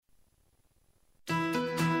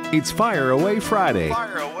It's Fire Away Friday.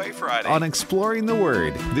 Fire Away Friday. On Exploring the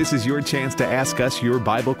Word, this is your chance to ask us your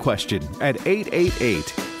Bible question at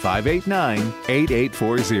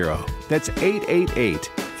 888-589-8840. That's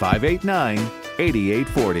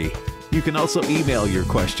 888-589-8840. You can also email your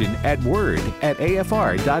question at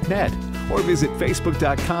word@afr.net or visit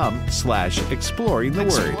facebook.com/exploring the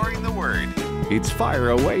word. Exploring the Word. It's Fire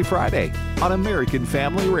Away Friday on American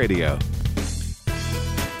Family Radio.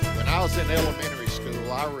 When I was in elementary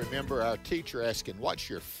school, I remember our teacher asking, "What's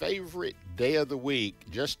your favorite day of the week?"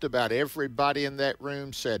 Just about everybody in that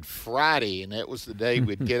room said Friday, and that was the day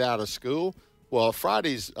we'd get out of school. Well,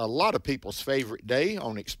 Friday's a lot of people's favorite day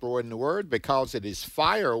on Exploring the Word because it is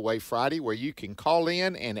Fire Away Friday, where you can call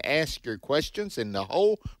in and ask your questions in the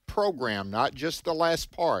whole program, not just the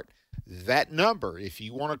last part. That number, if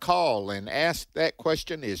you want to call and ask that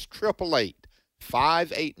question, is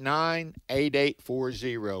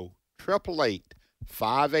 888-589-8840.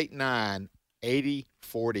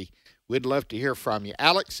 888-589-8040. We'd love to hear from you.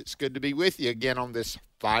 Alex, it's good to be with you again on this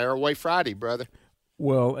Fire Away Friday, brother.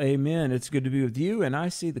 Well, amen. It's good to be with you, and I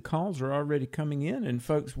see the calls are already coming in. And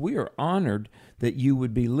folks, we are honored that you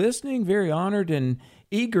would be listening, very honored and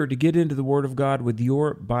eager to get into the Word of God with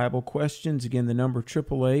your Bible questions. Again, the number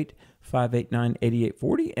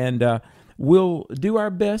 888-589-8840, and we'll do our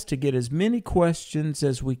best to get as many questions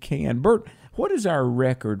as we can. Bert, what is our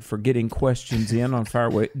record for getting questions in on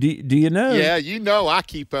Fireway? Do you know? Yeah, you know I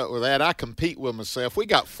keep up with that. I compete with myself. We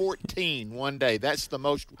got 14 one day. That's the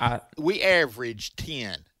most. We average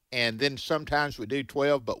 10, and then sometimes we do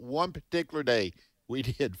 12, but one particular day we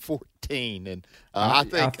did 14. And I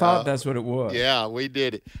thought that's what it was. Yeah, we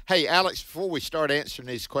did it. Hey, Alex, before we start answering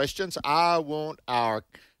these questions, I want our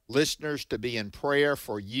listeners to be in prayer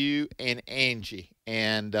for you and Angie.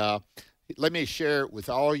 And let me share with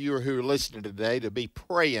all you who are listening today to be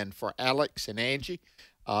praying for Alex and Angie.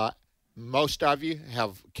 Most of you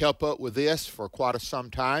have kept up with this for quite some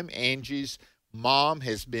time. Angie's mom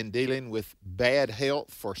has been dealing with bad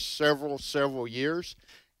health for several years.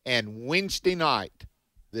 And Wednesday night,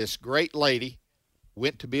 this great lady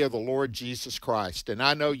went to be of the Lord Jesus Christ. And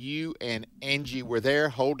I know you and Angie were there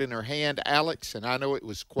holding her hand, Alex, and I know it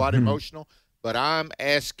was quite emotional. But I'm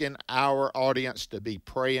asking our audience to be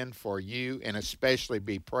praying for you and especially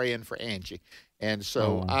be praying for Angie. And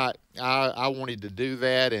so I wanted to do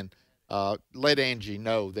that and let Angie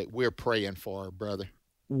know that we're praying for her, brother.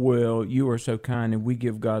 Well, you are so kind, and we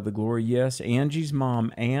give God the glory. Yes, Angie's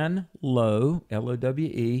mom, Ann Lowe,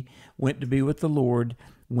 Lowe, went to be with the Lord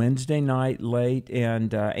Wednesday night late,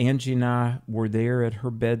 and Angie and I were there at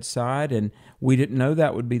her bedside, and we didn't know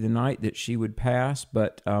that would be the night that she would pass,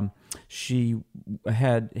 but she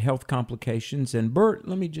had health complications. And Bert,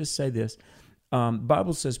 let me just say this. The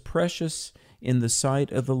Bible says, precious in the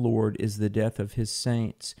sight of the Lord is the death of his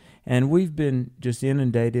saints. And we've been just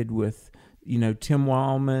inundated with, Tim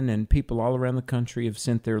Wildman and people all around the country have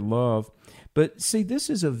sent their love. But see, this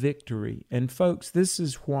is a victory. And folks, this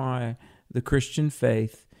is why the Christian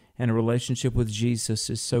faith and a relationship with Jesus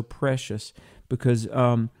is so precious, because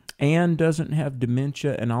Anne doesn't have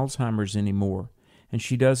dementia and Alzheimer's anymore, and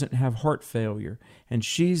she doesn't have heart failure, and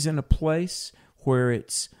she's in a place where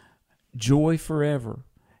it's joy forever.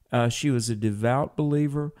 She was a devout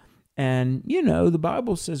believer, and the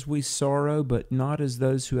Bible says we sorrow, but not as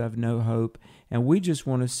those who have no hope. And we just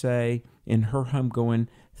want to say in her homegoing,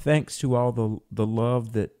 thanks to all the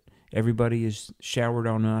love that everybody has showered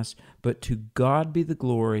on us, but to God be the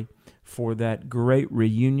glory for that great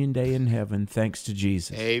reunion day in heaven, thanks to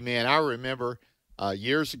Jesus. Amen. I remember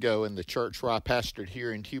years ago in the church where I pastored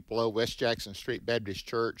here in Tupelo, West Jackson Street Baptist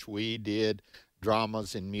Church, we did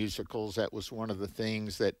dramas and musicals. That was one of the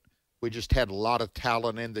things that we just had a lot of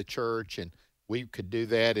talent in the church, and we could do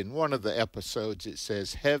that. In one of the episodes, it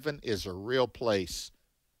says, heaven is a real place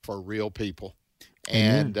for real people.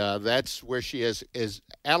 And that's where she is.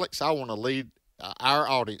 Alex, I want to lead our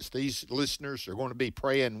audience. These listeners are going to be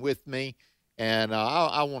praying with me. And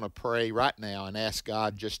I want to pray right now and ask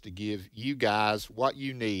God just to give you guys what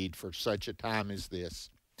you need for such a time as this.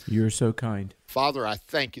 You're so kind. Father, I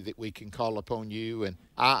thank you that we can call upon you. And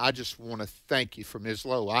I just want to thank you for Ms.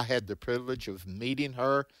 Lowe. I had the privilege of meeting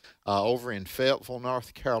her over in Fayetteville,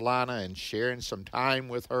 North Carolina, and sharing some time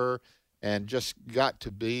with her, and just got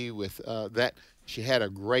to be with that. She had a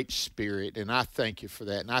great spirit, and I thank you for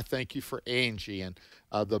that. And I thank you for Angie and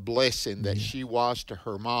the blessing that she was to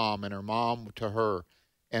her mom and her mom to her.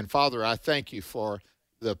 And, Father, I thank you for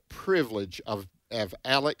the privilege of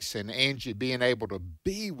Alex and Angie being able to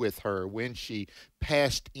be with her when she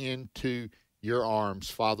passed into your arms,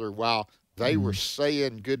 Father. While they were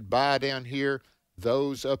saying goodbye down here,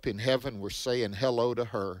 those up in heaven were saying hello to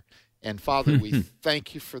her. And Father, we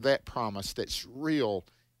thank you for that promise that's real.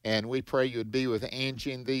 And we pray you would be with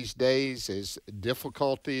Angie in these days as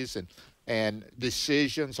difficulties and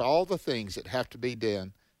decisions, all the things that have to be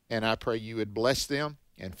done. And I pray you would bless them.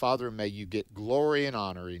 And Father, may you get glory and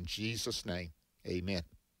honor in Jesus' name. Amen.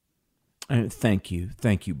 And thank you.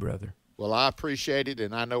 Thank you, brother. Well, I appreciate it,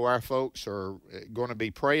 and I know our folks are going to be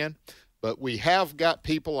praying. But we have got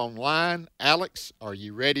people online. Alex, are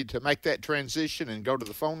you ready to make that transition and go to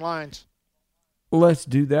the phone lines? Let's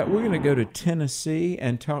do that. We're going to go to Tennessee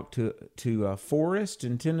and talk to Forrest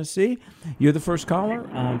in Tennessee. You're the first caller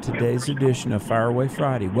on today's edition of Fire Away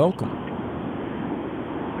Friday. Welcome.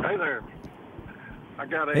 Hey there. I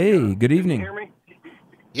got a. Hey, good evening. Can you hear me?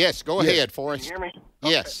 Yes, go ahead, Forrest. Can you hear me?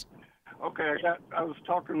 Yes. Okay. I was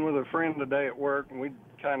talking with a friend today at work, and we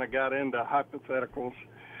kind of got into hypotheticals.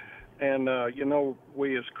 And,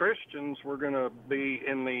 we as Christians, we're going to be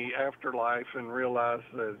in the afterlife and realize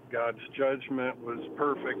that God's judgment was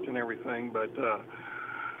perfect and everything. But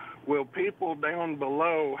will people down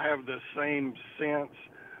below have the same sense?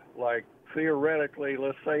 Like, theoretically,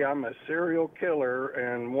 let's say I'm a serial killer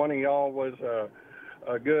and one of y'all was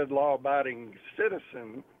a good law-abiding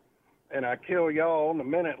citizen, and I kill y'all, and a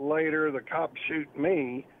minute later the cops shoot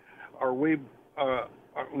me. Are we...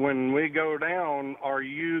 when we go down, are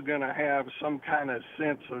you going to have some kind of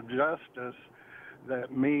sense of justice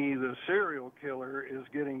that me, the serial killer, is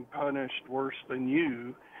getting punished worse than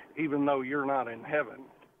you, even though you're not in heaven?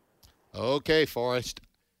 Okay, Forrest.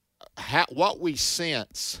 What we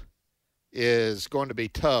sense is going to be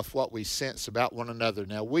tough, what we sense about one another.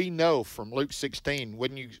 Now, we know from Luke 16,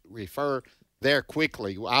 wouldn't you refer there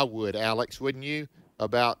quickly? I would, Alex, wouldn't you?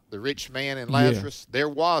 About the rich man and Lazarus, there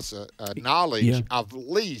was a knowledge of at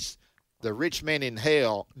least the rich man in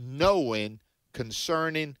hell knowing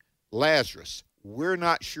concerning Lazarus. We're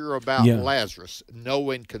not sure about Lazarus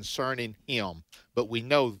knowing concerning him, but we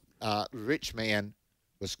know the rich man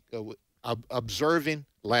was observing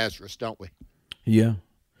Lazarus, don't we? Yeah.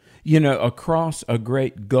 Across a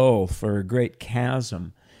great gulf or a great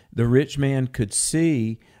chasm, the rich man could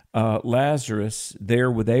see Lazarus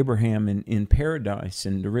there with Abraham in paradise.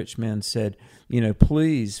 And the rich man said,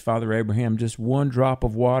 please, Father Abraham, just one drop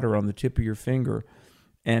of water on the tip of your finger.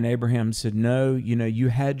 And Abraham said, no, you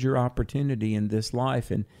had your opportunity in this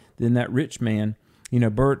life. And then that rich man,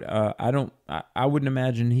 Bert, I wouldn't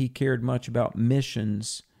imagine he cared much about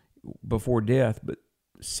missions before death, but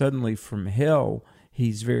suddenly from hell,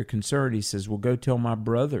 he's very concerned. He says, well, go tell my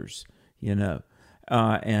brothers,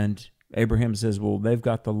 and Abraham says, well, they've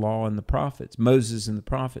got the law and the prophets, Moses and the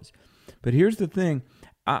prophets. But here's the thing.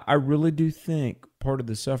 I really do think part of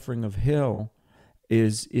the suffering of hell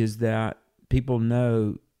is that people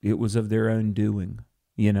know it was of their own doing,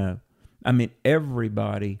 I mean,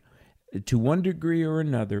 everybody, to one degree or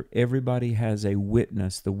another, everybody has a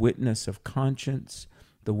witness, the witness of conscience,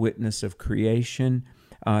 the witness of creation.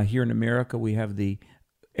 Here in America, we have the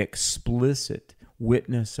explicit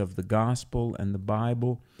witness of the gospel and the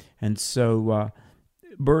Bible. And so,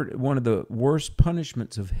 Bert, one of the worst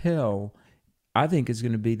punishments of hell, I think, is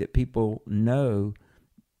going to be that people know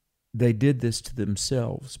they did this to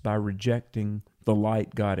themselves by rejecting the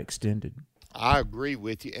light God extended. I agree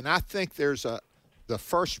with you. And I think there's the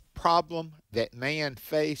first problem that man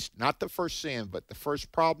faced, not the first sin, but the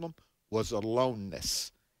first problem was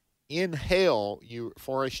aloneness. In hell,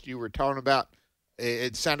 Forrest, you were talking about,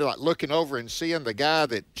 it sounded like looking over and seeing the guy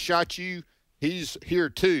that shot you, he's here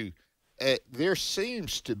too. There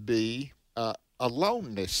seems to be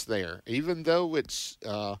aloneness there, even though it's,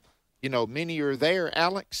 many are there,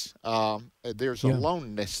 Alex. There's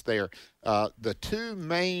aloneness there. The two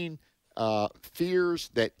main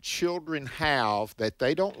fears that children have that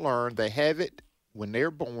they don't learn, they have it when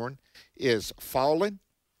they're born, is falling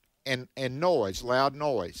and noise, loud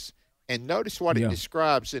noise. And notice what it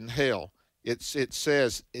describes in hell. It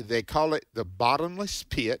says, they call it the bottomless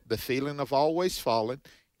pit, the feeling of always falling,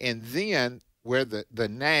 and then where the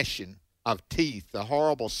gnashing of teeth, the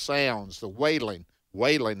horrible sounds, the wailing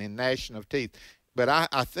and gnashing of teeth. But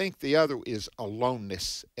I think the other is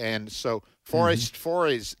aloneness. And so Forrest, for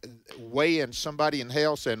his weighing somebody in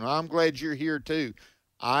hell saying, well, I'm glad you're here too.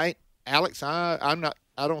 Alex, I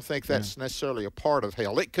don't think that's necessarily a part of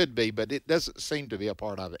hell. It could be, but it doesn't seem to be a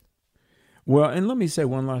part of it. Well, and let me say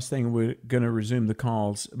one last thing. We're going to resume the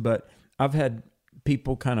calls, but I've had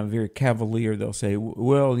people kind of very cavalier. They'll say,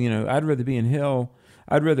 well, I'd rather be in hell.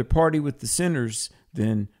 I'd rather party with the sinners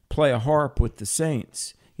than play a harp with the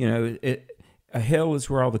saints. A hell is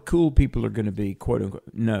where all the cool people are going to be, quote unquote.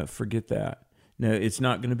 No, forget that. No, it's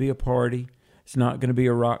not going to be a party. It's not going to be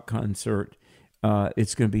a rock concert.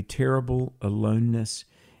 It's going to be terrible aloneness.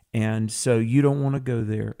 And so you don't want to go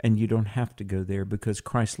there, and you don't have to go there, because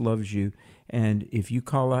Christ loves you. And if you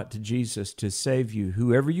call out to Jesus to save you,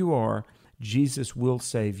 whoever you are, Jesus will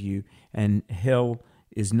save you, and hell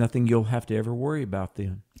is nothing you'll have to ever worry about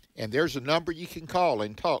then. And there's a number you can call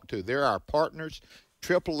and talk to. They're our partners.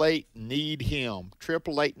 888-NEED-HIM.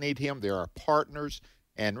 888-NEED-HIM. They're our partners.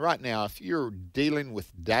 And right now, if you're dealing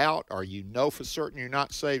with doubt or you know for certain you're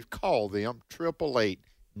not saved, call them.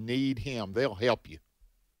 888-NEED-HIM. They'll help you.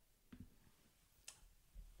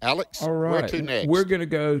 Alex, all right. Where to next? We're going to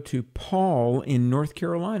go to Paul in North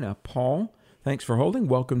Carolina. Paul, thanks for holding.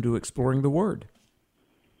 Welcome to Exploring the Word.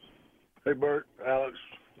 Hey, Bert, Alex.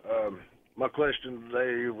 My question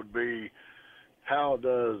today would be, how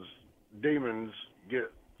does demons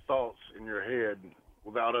get thoughts in your head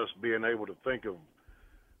without us being able to think of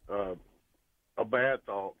a bad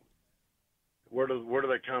thought? Where do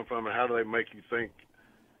they come from, and how do they make you think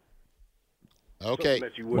something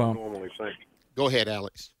that you wouldn't normally think? Go ahead,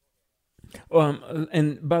 Alex.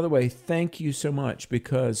 And by the way, thank you so much,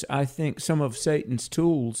 because I think some of Satan's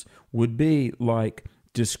tools would be like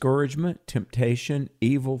discouragement, temptation,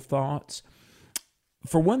 evil thoughts.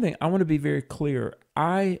 For one thing, I want to be very clear.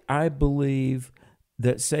 I believe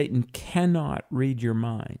that Satan cannot read your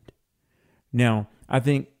mind. Now, I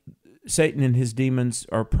think Satan and his demons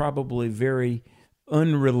are probably very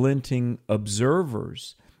unrelenting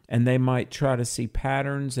observers, and they might try to see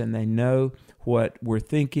patterns, and they know what we're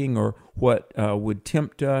thinking or what would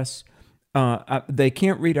tempt us. They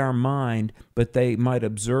can't read our mind, but they might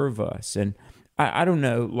observe us. And I don't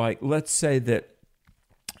know, like, let's say that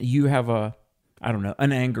you have an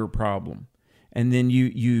anger problem, and then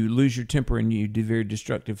you lose your temper and you do very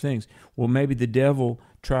destructive things. Well, maybe the devil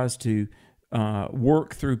tries to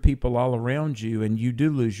work through people all around you, and you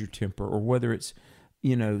do lose your temper, or whether it's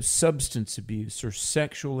substance abuse or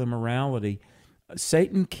sexual immorality.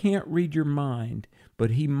 Satan can't read your mind,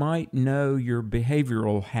 but he might know your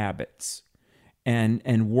behavioral habits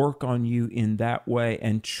and work on you in that way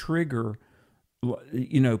and trigger,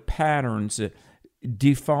 patterns,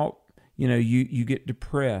 default, you get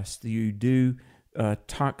depressed, you do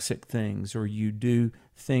toxic things, or you do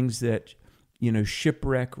things that,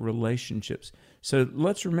 shipwreck relationships. So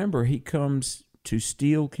let's remember, he comes to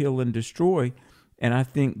steal, kill, and destroy. And I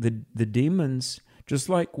think the demons, just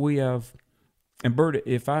like we have, and Bert,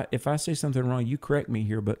 if I say something wrong, you correct me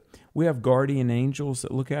here, but we have guardian angels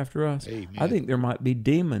that look after us. Amen. I think there might be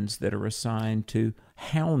demons that are assigned to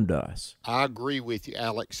hound us. I agree with you,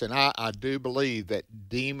 Alex, and I do believe that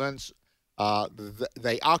demons,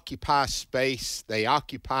 they occupy space, they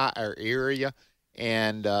occupy our area,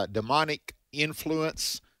 and demonic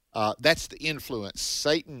influence, that's the influence.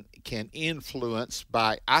 Satan can influence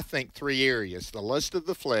by, I think, 3 areas: the lust of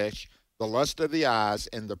the flesh, the lust of the eyes,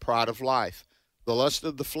 and the pride of life. The lust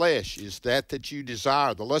of the flesh is that you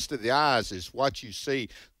desire. The lust of the eyes is what you see.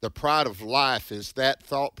 The pride of life is that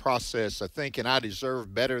thought process of thinking I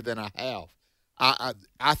deserve better than I have.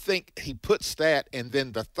 I think he puts that, and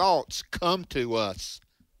then the thoughts come to us.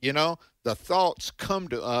 The thoughts come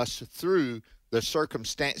to us through the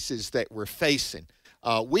circumstances that we're facing.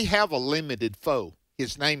 We have a limited foe.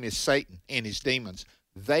 His name is Satan and his demons.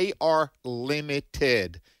 They are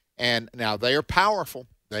limited. And now they are powerful.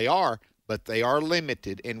 They are. But they are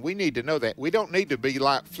limited, and we need to know that. We don't need to be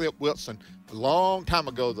like Flip Wilson. A long time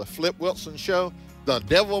ago, the Flip Wilson show, the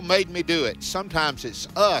devil made me do it. Sometimes it's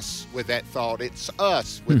us with that thought. It's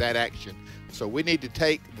us with that action. So we need to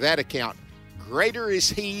take that account. Greater is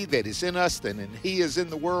he that is in us than he is in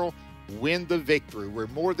the world. Win the victory. We're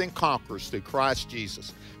more than conquerors through Christ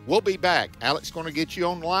Jesus. We'll be back. Alex is going to get you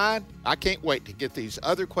online. I can't wait to get these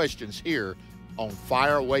other questions here on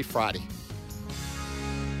Fire Away Friday.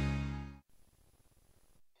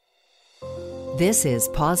 This is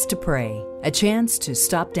Pause to Pray, a chance to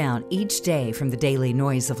stop down each day from the daily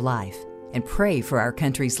noise of life and pray for our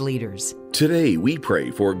country's leaders. Today we pray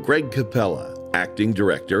for Greg Capella, Acting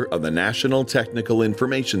Director of the National Technical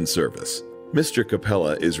Information Service. Mr.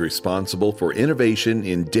 Capella is responsible for innovation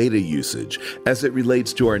in data usage as it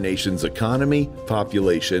relates to our nation's economy,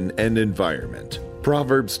 population, and environment.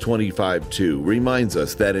 Proverbs 25:2 reminds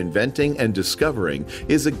us that inventing and discovering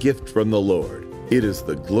is a gift from the Lord. It is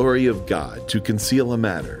the glory of God to conceal a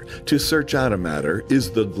matter. To search out a matter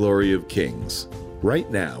is the glory of kings.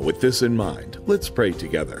 Right now, with this in mind, let's pray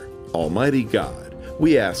together. Almighty God,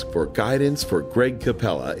 we ask for guidance for Greg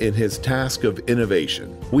Capella in his task of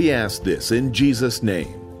innovation. We ask this in Jesus'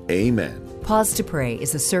 name. Amen. Pause to Pray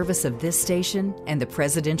is a service of this station and the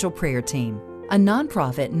Presidential Prayer Team, a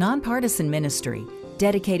nonprofit, nonpartisan ministry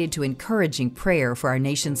dedicated to encouraging prayer for our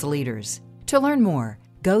nation's leaders. To learn more,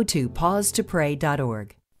 go to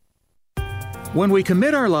pausetopray.org. When we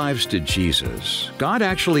commit our lives to Jesus, God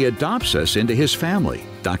actually adopts us into His family.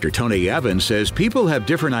 Dr. Tony Evans says people have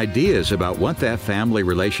different ideas about what that family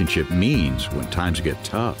relationship means when times get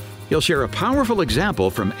tough. He'll share a powerful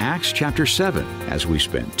example from Acts chapter 7 as we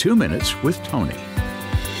spend 2 minutes with Tony.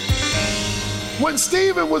 When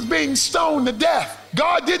Stephen was being stoned to death,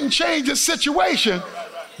 God didn't change his situation,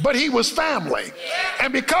 but he was family.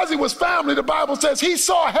 And because he was family, the Bible says he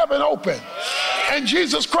saw heaven open and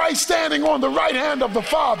Jesus Christ standing on the right hand of the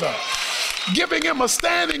Father, giving him a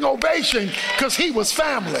standing ovation because he was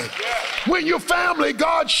family. When you're family,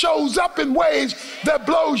 God shows up in ways that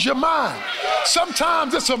blows your mind.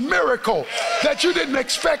 Sometimes it's a miracle that you didn't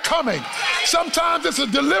expect coming. Sometimes it's a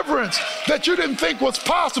deliverance that you didn't think was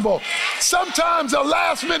possible. Sometimes a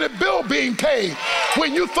last-minute bill being paid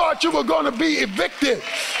when you thought you were going to be evicted.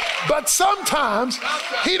 But sometimes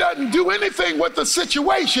he doesn't do anything with the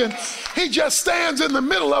situation. He just stands in the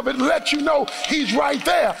middle of it and lets you know he's right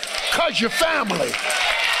there because you're family.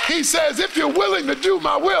 He says, if you're willing to do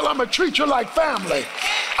my will, I'm going to treat you like family.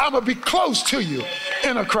 I'm going to be close to you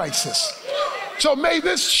in a crisis. So may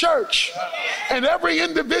this church and every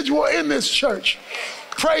individual in this church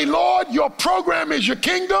pray, Lord, your program is your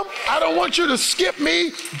kingdom. I don't want you to skip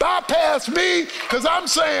me, bypass me, because I'm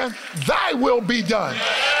saying thy will be done.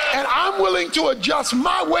 And I'm willing to adjust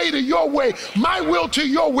my way to your way, my will to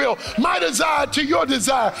your will, my desire to your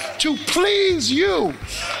desire, to please you.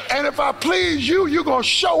 And if I please you, you're going to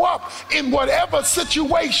show up in whatever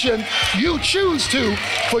situation you choose to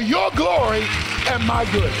for your glory and my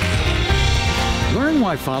good. Learn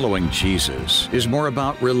why following Jesus is more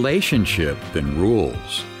about relationship than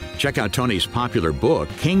rules. Check out Tony's popular book,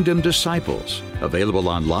 Kingdom Disciples, available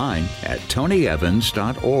online at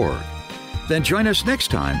tonyevans.org. Then join us next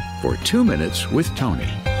time for 2 Minutes with Tony.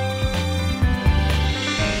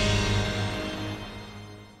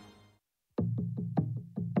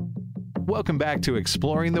 Welcome back to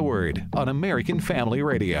Exploring the Word on American Family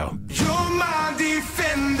Radio. You're my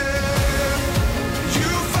defender. You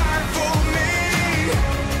fight for me.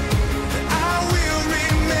 I will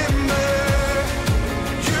remember.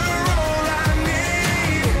 You're all I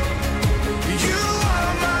need. You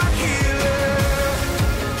are my healer.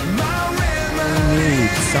 My remedy.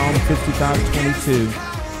 Psalm 55:22.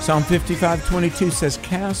 Psalm 55:22 says,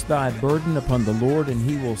 "Cast thy burden upon the Lord, and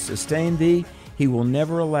he will sustain thee. He will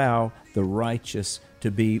never allow the righteous to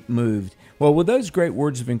be moved." Well, with those great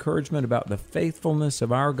words of encouragement about the faithfulness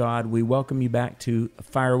of our God, we welcome you back to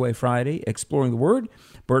Fire Away Friday, Exploring the Word.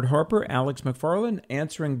 Bert Harper, Alex McFarland,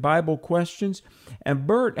 answering Bible questions. And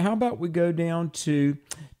Bert, how about we go down to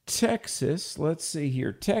Texas? Let's see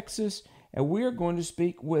here, Texas, and we are going to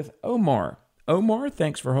speak with Omar. Omar,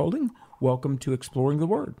 thanks for holding. Welcome to Exploring the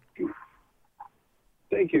Word.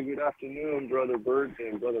 Thank you. Good afternoon, Brother Bert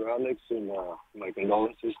and Brother Alex, and my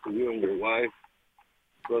condolences to you and your wife,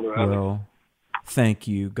 Brother Alex. Well, thank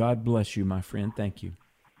you. God bless you, my friend. Thank you.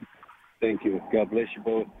 Thank you. God bless you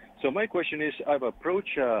both. So my question is, I've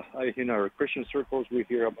approached, in our Christian circles, we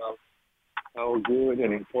hear about how good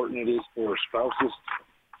and important it is for spouses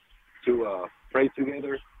to pray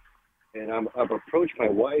together. And I've approached my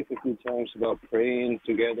wife a few times about praying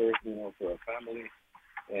together, for a family.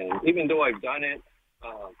 And even though I've done it,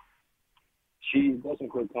 she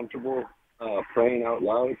doesn't feel comfortable praying out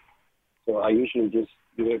loud, so I usually just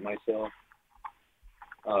do it myself,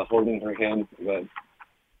 holding her hand. But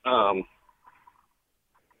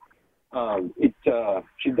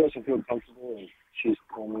she doesn't feel comfortable, and she's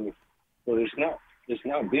told me, well, it's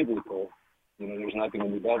not biblical. There's nothing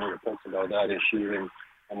in the Bible that talks about that. And she even,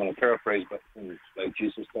 I'm going to paraphrase, but like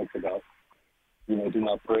Jesus talked about, do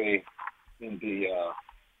not pray in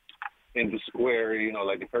the square,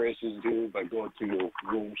 like the Pharisees do, but go to your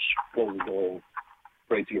room, close the door, and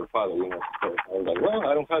pray to your Father, So I was like, well,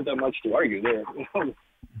 I don't have that much to argue there.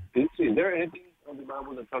 Is there anything in the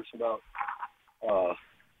Bible that talks about,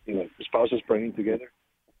 spouses praying together?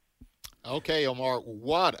 Okay, Omar,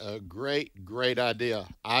 what a great, great idea.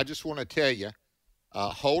 I just want to tell you,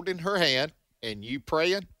 holding her hand and you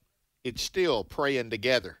praying, it's still praying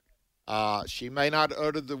together. She may not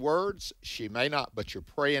utter the words, she may not, but you're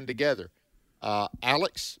praying together.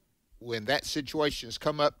 Alex, when that situation has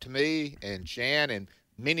come up to me and Jan, and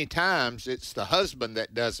many times it's the husband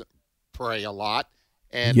that doesn't pray a lot.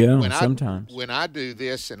 And sometimes. When I do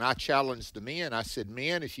this and I challenge the men, I said,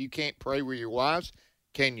 men, if you can't pray with your wives,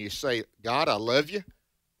 can you say, God, I love you?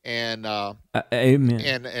 And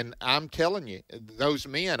amen. And I'm telling you, those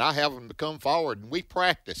men, I have them to come forward and we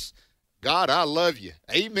practice. God, I love you.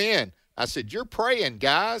 Amen. I said, you're praying,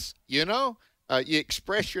 guys, You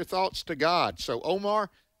express your thoughts to God. So, Omar,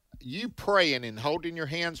 you praying and holding your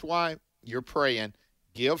hands wide, you're praying.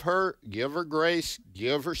 Give her grace,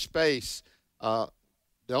 give her space.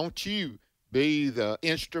 Don't you be the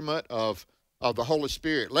instrument of the Holy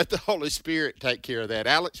Spirit. Let the Holy Spirit take care of that.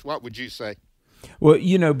 Alex, what would you say? Well,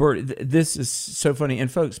 Bert, this is so funny.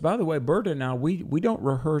 And folks, by the way, Bert and I, we don't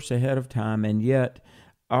rehearse ahead of time, and yet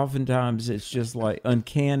oftentimes it's just like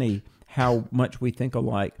uncanny how much we think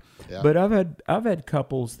alike. Yeah. But I've had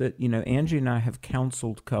couples that, Angie and I have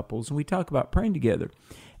counseled couples, and we talk about praying together.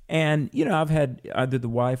 And, I've had either the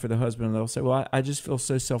wife or the husband, and they'll say, well, I just feel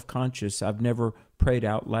so self-conscious. I've never prayed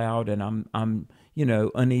out loud, and I'm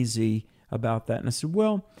uneasy about that. And I said,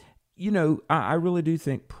 well, I really do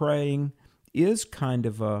think praying is kind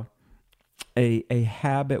of a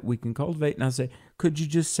habit we can cultivate. And I say, could you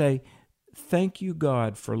just say, thank you,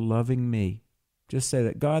 God, for loving me? Just say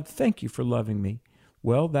that, God, thank you for loving me.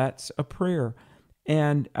 Well, that's a prayer.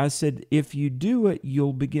 And I said, if you do it,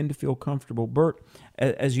 you'll begin to feel comfortable. Bert,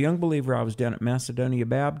 as a young believer, I was down at Macedonia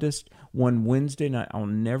Baptist one Wednesday night, I'll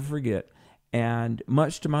never forget. And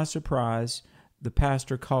much to my surprise, the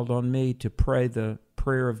pastor called on me to pray the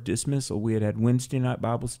prayer of dismissal. We had Wednesday night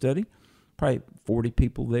Bible study, probably 40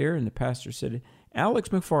 people there, and the pastor said, Alex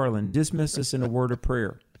McFarland, dismiss us in a word of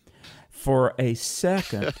prayer. For a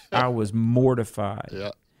second, I was mortified.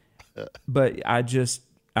 Yeah. But I just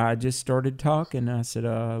started talking. I said,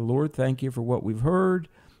 Lord, thank you for what we've heard,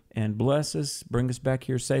 and bless us, bring us back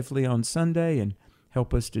here safely on Sunday, and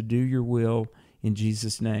help us to do your will in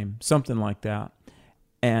Jesus' name. Something like that.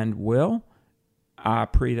 And, well, I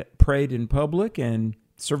prayed in public and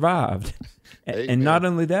survived. And not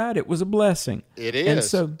only that, it was a blessing. It is. And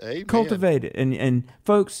so cultivate it. And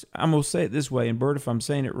folks, I'm going to say it this way, and Bert, if I'm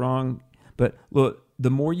saying it wrong, but look, the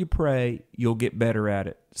more you pray, you'll get better at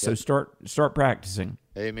it. So start practicing.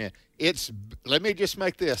 Amen. Let me just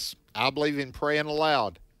make this. I believe in praying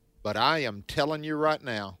aloud, but I am telling you right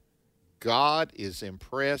now, God is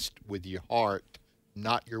impressed with your heart,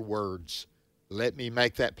 not your words. Let me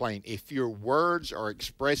make that plain. If your words are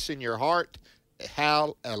expressing your heart,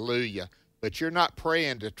 hallelujah. But you're not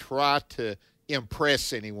praying to try to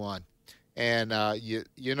impress anyone. And,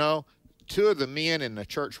 two of the men in the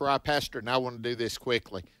church where I pastor, and I want to do this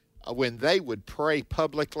quickly, when they would pray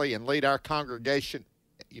publicly and lead our congregation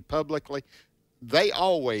publicly, they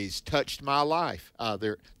always touched my life.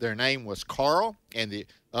 Their name was Carl, and the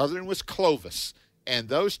other one was Clovis. And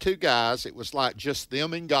those two guys, it was like just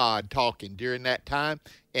them and God talking during that time.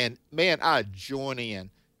 And, man, I'd join in.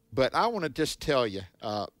 But I want to just tell you,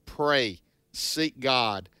 pray, seek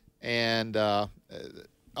God. And,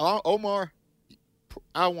 Omar,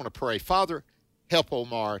 I want to pray. Father, help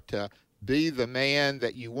Omar to be the man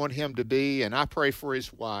that you want him to be. And I pray for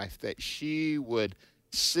his wife that she would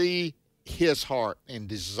see his heart and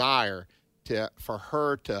desire for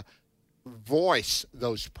her to voice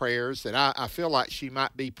those prayers that I feel like she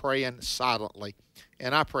might be praying silently.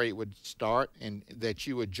 And I pray it would start and that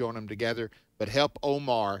you would join them together. But help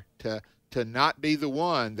Omar to not be the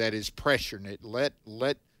one that is pressuring it. Let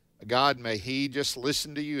God, may he just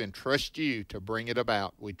listen to you and trust you to bring it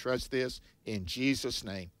about. We trust this in Jesus'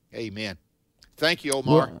 name. Amen. Thank you,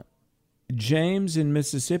 Omar. Well, James in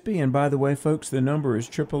Mississippi, and by the way, folks, the number is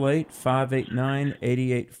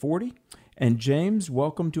 888-589-8840. And James,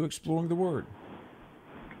 welcome to Exploring the Word.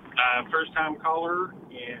 First-time caller,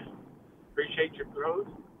 and appreciate your growth.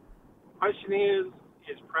 Question is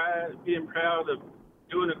being proud of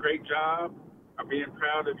doing a great job, or being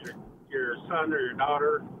proud of your son or your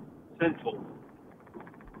daughter sinful?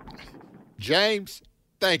 James,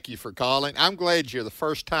 thank you for calling. I'm glad you're the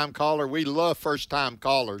first-time caller. We love first-time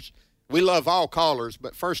callers. We love all callers,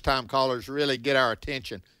 but first-time callers really get our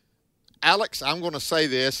attention. Alex, I'm going to say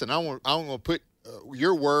this, and I'm going to put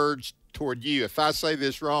your words toward you. If I say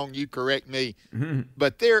this wrong, you correct me. Mm-hmm.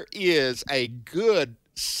 But there is a good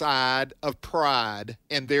side of pride,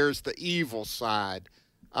 and there's the evil side.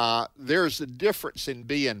 There's a difference in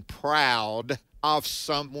being proud of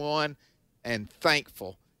someone and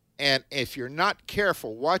thankful. And if you're not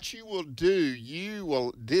careful, what you will do, you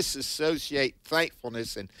will disassociate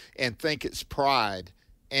thankfulness and think it's pride.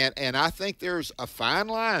 And I think there's a fine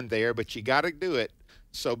line there, but you got to do it.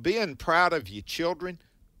 So being proud of your children,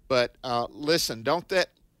 but listen, don't let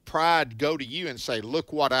pride go to you and say,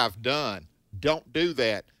 look what I've done. Don't do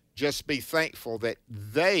that. Just be thankful that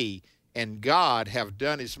they and God have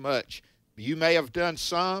done as much. You may have done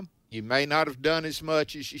some. You may not have done as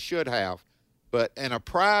much as you should have. But in a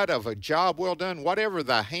pride of a job well done, whatever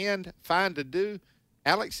the hand find to do,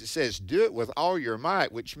 Alex, it says do it with all your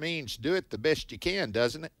might, which means do it the best you can,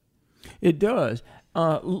 doesn't it? It does.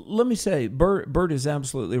 Let me say, Bert is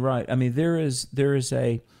absolutely right. I mean, there is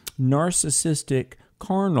a narcissistic,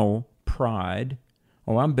 carnal pride.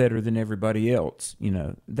 Oh, I'm better than everybody else.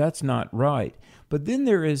 That's not right. But then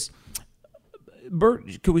there is,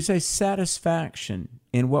 Bert, could we say satisfaction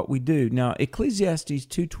in what we do? Now, Ecclesiastes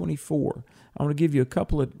 2:24. I want to give you a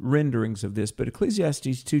couple of renderings of this, but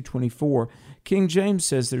Ecclesiastes 2:24, King James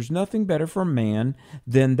says, "There's nothing better for man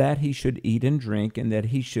than that he should eat and drink, and that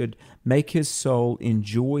he should make his soul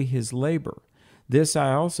enjoy his labor. This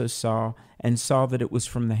I also saw, and saw that it was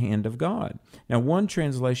from the hand of God." Now, one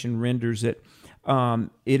translation renders it,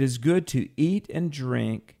 "It is good to eat and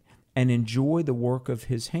drink and enjoy the work of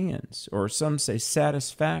his hands," or some say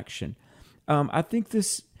satisfaction. I think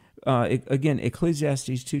this, again,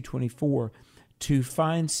 Ecclesiastes 2:24, to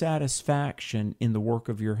find satisfaction in the work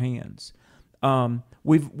of your hands.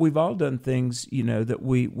 We've all done things, that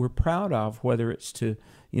we're proud of, whether it's to,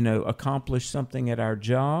 accomplish something at our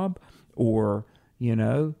job, or,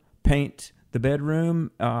 paint the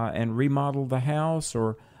bedroom and remodel the house,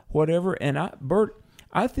 or whatever. And Bert,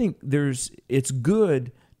 I think it's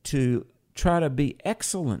good to try to be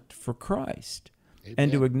excellent for Christ. Amen.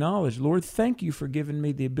 And to acknowledge, Lord, thank you for giving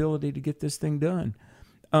me the ability to get this thing done.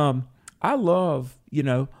 I love,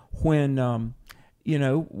 when,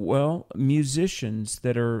 musicians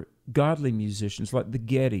that are godly musicians, like the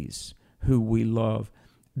Gettys, who we love,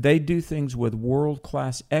 they do things with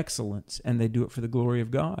world-class excellence, and they do it for the glory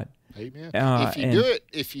of God. Amen.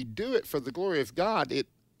 If you do it for the glory of God, it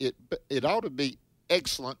ought to be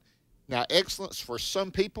excellent. Now, excellence for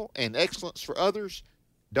some people and excellence for others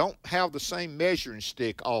don't have the same measuring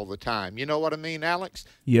stick all the time. You know what I mean, Alex?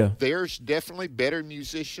 Yeah. There's definitely better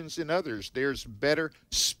musicians than others. There's better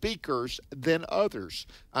speakers than others.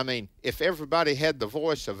 I mean, if everybody had the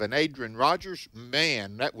voice of an Adrian Rogers,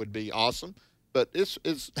 man, that would be awesome. But this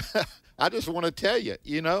is, I just want to tell you,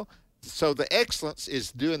 so the excellence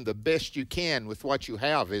is doing the best you can with what you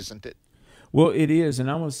have, isn't it? Well, it is,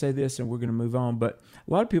 and I want to say this, and we're going to move on, but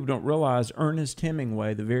a lot of people don't realize Ernest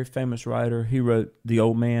Hemingway, the very famous writer, he wrote The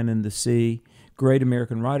Old Man and the Sea, great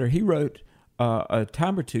American writer. He wrote a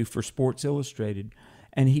time or two for Sports Illustrated,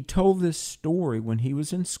 and he told this story when he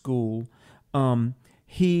was in school.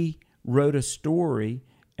 He wrote a story,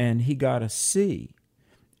 and he got a C,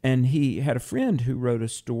 and he had a friend who wrote a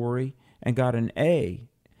story and got an A,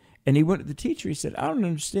 and he went to the teacher. He said, "I don't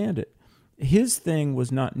understand it. His thing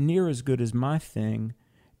was not near as good as my thing."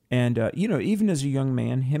 And, even as a young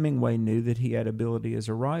man, Hemingway knew that he had ability as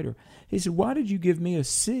a writer. He said, "Why did you give me a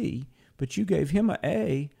C, but you gave him an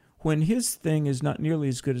A when his thing is not nearly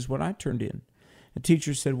as good as what I turned in?" The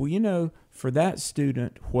teacher said, "Well, for that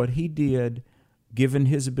student, what he did, given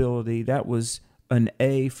his ability, that was an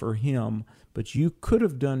A for him, but you could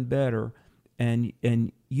have done better, and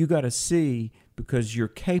you got a C because you're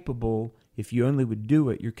capable. If you only would do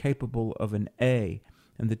it, you're capable of an A."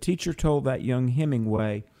 And the teacher told that young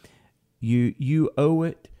Hemingway, you owe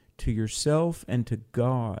it to yourself and to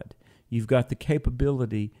God. You've got the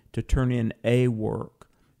capability to turn in A work,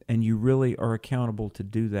 and you really are accountable to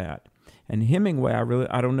do that. And Hemingway,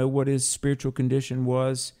 I don't know what his spiritual condition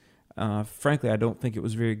was. Frankly, I don't think it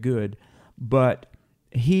was very good. But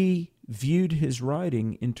he viewed his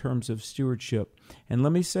writing in terms of stewardship. And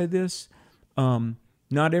let me say this,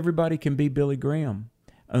 not everybody can be Billy Graham.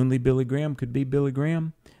 Only Billy Graham could be Billy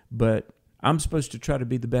Graham, but I'm supposed to try to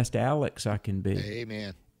be the best Alex I can be.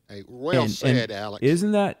 Amen. Hey, well said, Alex.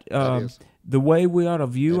 Isn't that the way we ought to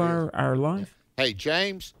view our life? Hey,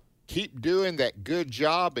 James, keep doing that good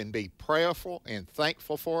job and be prayerful and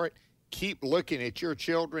thankful for it. Keep looking at your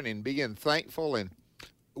children and being thankful, and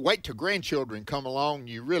wait till grandchildren come along.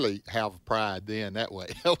 You really have pride then that way.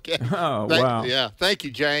 Okay. Oh, wow. Yeah. Thank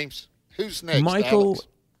you, James. Who's next, Michael Alex?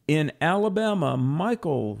 In Alabama.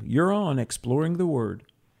 Michael, you're on Exploring the Word.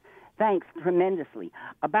 Thanks tremendously.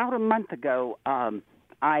 About a month ago,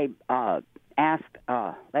 I asked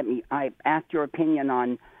your opinion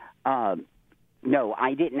on. No,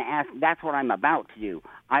 I didn't ask. That's what I'm about to do.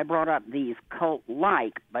 I brought up these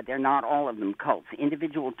cult-like, but they're not all of them cults.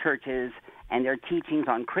 Individual churches and their teachings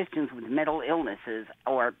on Christians with mental illnesses,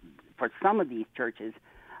 or for some of these churches,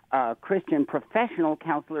 Christian professional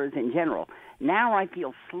counselors in general. Now I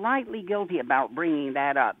feel slightly guilty about bringing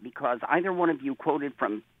that up because either one of you quoted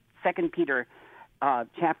from 2 Peter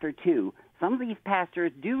chapter 2. Some of these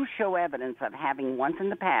pastors do show evidence of having once in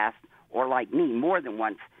the past, or like me, more than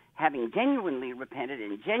once, having genuinely repented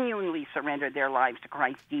and genuinely surrendered their lives to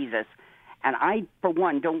Christ Jesus. And I, for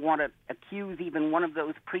one, don't want to accuse even one of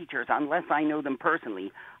those preachers, unless I know them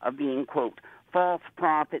personally, of being, quote, false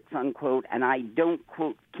prophets, unquote, and I don't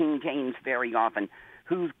quote King James very often,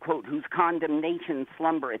 whose, quote, whose condemnation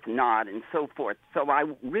slumbereth not, and so forth. So I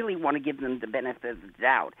really want to give them the benefit of the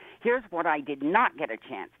doubt. Here's what I did not get a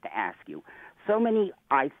chance to ask you. So many,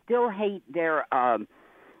 I still hate their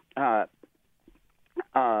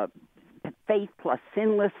faith plus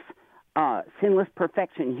sinless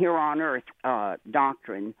perfection here on earth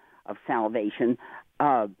doctrine of salvation,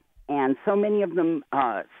 and so many of them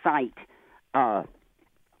cite.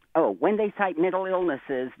 When they cite mental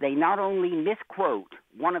illnesses, they not only misquote,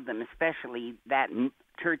 one of them especially, that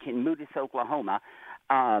church in Moodus, Oklahoma,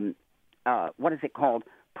 what is it called?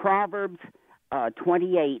 Proverbs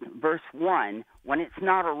 28, verse 1, when it's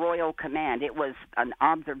not a royal command. It was an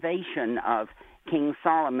observation of King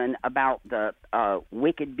Solomon about the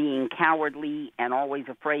wicked being cowardly and always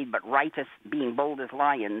afraid, but righteous being bold as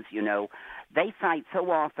lions, you know. They cite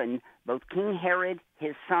so often both King Herod,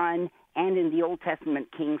 his son, and in the Old Testament,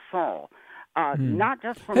 King Saul. Not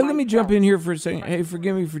just for Hey, let me jump in here for a second. Hey,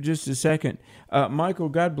 forgive me for just a second. Michael,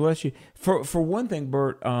 God bless you. For one thing,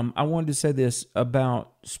 Bert, I wanted to say this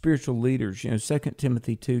about spiritual leaders. You know, 2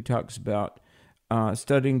 Timothy 2 talks about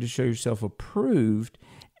studying to show yourself approved,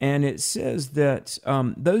 and it says that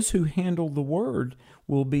those who handle the word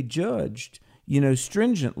will be judged, you know,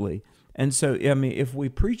 stringently. And so, I mean, if we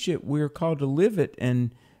preach it, we're called to live it,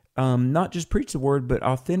 and not just preach the word, but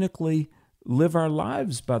authentically live our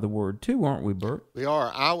lives by the word too, aren't we, Bert? We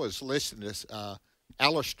are. I was listening to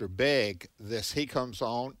Alistair Begg. He comes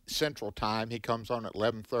on Central Time. He comes on at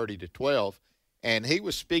 11:30 to 12, and he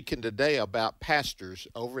was speaking today about pastors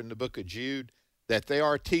over in the book of Jude, that they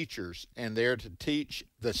are teachers, and they're to teach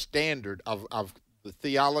the standard of the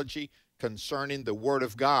theology concerning the Word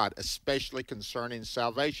of God, especially concerning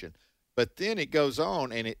salvation. But then it goes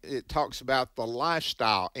on and it talks about the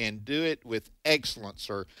lifestyle, and do it with excellence,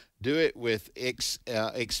 or do it with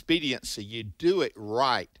expediency. You do it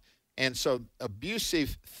right. And so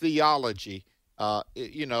abusive theology,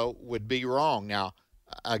 would be wrong. Now,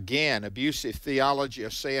 again, abusive theology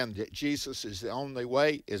of saying that Jesus is the only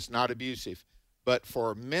way is not abusive. But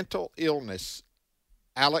for mental illness,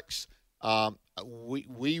 Alex,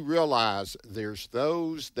 we realize there's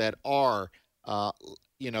those that are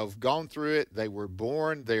have gone through it. They were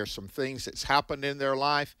born. There's some things that's happened in their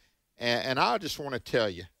life. And I just want to tell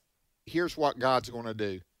you, here's what God's going to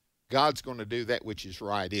do. God's going to do that which is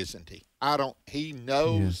right, isn't he? He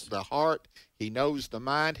knows the heart. He knows the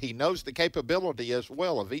mind. He knows the capability as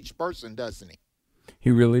well of each person, doesn't he?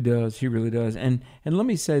 He really does. He really does. And let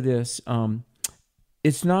me say this.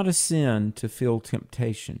 It's not a sin to feel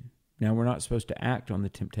temptation. Now, we're not supposed to act on the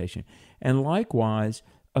temptation. And likewise,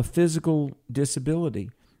 a physical disability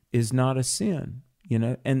is not a sin, you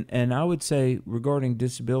know. And I would say regarding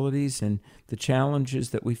disabilities and the challenges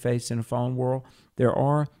that we face in a fallen world, there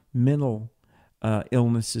are mental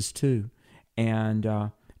illnesses too.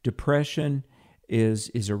 And depression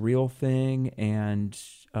is a real thing, and,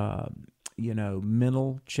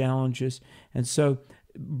 mental challenges. And so,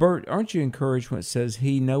 Bert, aren't you encouraged when it says,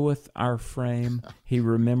 he knoweth our frame, he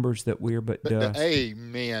remembers that we are but dust?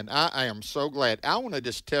 Amen. I am so glad. I want to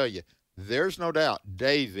just tell you, there's no doubt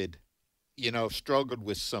David, struggled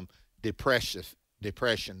with some depression.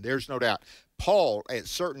 There's no doubt. Paul, at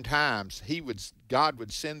certain times, God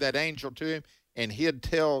would send that angel to him, and he'd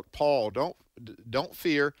tell Paul, don't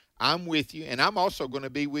fear, I'm with you, and I'm also going to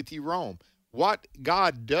be with you, Rome. What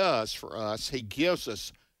God does for us, He gives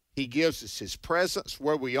us his presence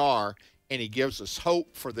where we are, and he gives us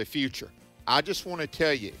hope for the future. I just want to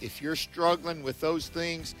tell you, if you're struggling with those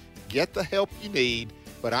things, get the help you need.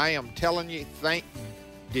 But I am telling you,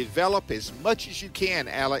 develop as much as you can,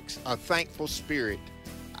 Alex, a thankful spirit.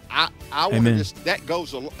 I want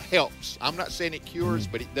to helps. I'm not saying it cures,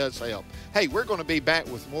 but it does help. Hey, we're going to be back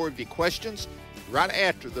with more of your questions right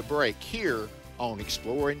after the break here on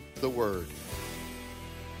Exploring the Word.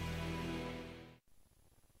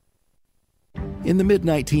 In the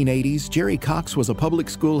mid-1980s, Jerry Cox was a public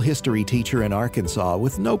school history teacher in Arkansas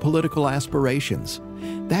with no political aspirations.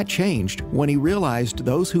 That changed when he realized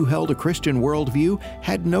those who held a Christian worldview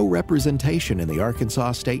had no representation in the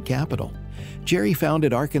Arkansas state capitol. Jerry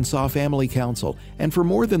founded Arkansas Family Council, and for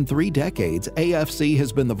more than 3 decades, AFC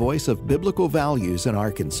has been the voice of biblical values in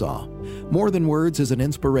Arkansas. More Than Words is an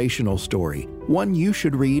inspirational story, one you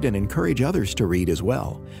should read and encourage others to read as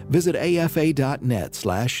well. Visit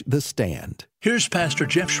afa.net/The Stand. Here's Pastor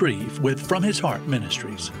Jeff Shreve with From His Heart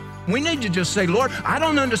Ministries. We need to just say, Lord, I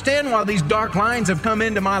don't understand why these dark lines have come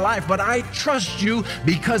into my life, but I trust you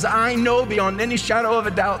because I know beyond any shadow of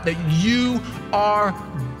a doubt that you are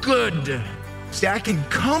good. See, I can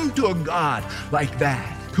come to a God like that,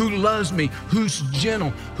 who loves me, who's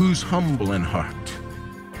gentle, who's humble in heart.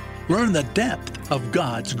 Learn the depth of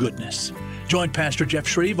God's goodness. Join Pastor Jeff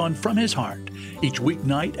Shreve on From His Heart each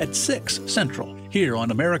weeknight at 6 Central here on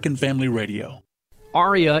American Family Radio.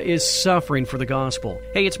 Aria is suffering for the gospel.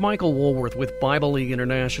 Hey, it's Michael Woolworth with Bible League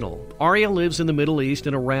International. Aria lives in the Middle East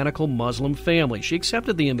in a radical Muslim family. She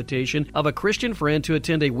accepted the invitation of a Christian friend to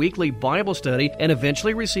attend a weekly Bible study and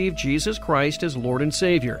eventually received Jesus Christ as Lord and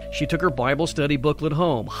Savior. She took her Bible study booklet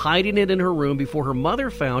home, hiding it in her room before her mother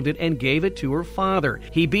found it and gave it to her father.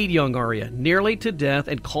 He beat young Aria nearly to death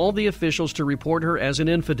and called the officials to report her as an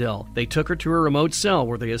infidel. They took her to a remote cell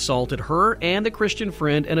where they assaulted her and the Christian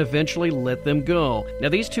friend and eventually let them go. Now,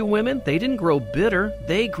 these two women, they didn't grow bitter.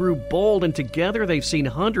 They grew bold, and together they've seen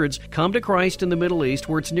hundreds come to Christ in the Middle East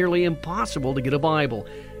where it's nearly impossible to get a Bible.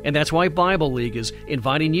 And that's why Bible League is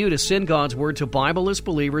inviting you to send God's Word to Bible-less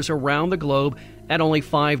believers around the globe at only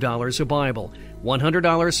 $5 a Bible.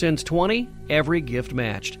 $100 sends 20, every gift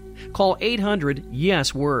matched. Call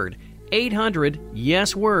 800-YES-WORD.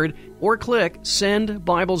 800-YES-WORD, or click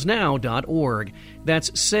sendbiblesnow.org.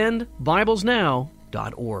 That's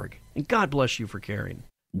sendbiblesnow.org. And God bless you for caring.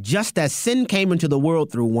 Just as sin came into the world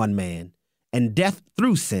through one man, and death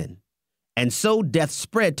through sin, and so death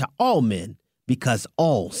spread to all men because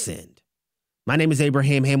all sinned. My name is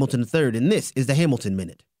Abraham Hamilton III, and this is the Hamilton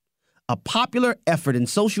Minute. A popular effort in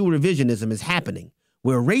social revisionism is happening,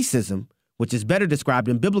 where racism, which is better described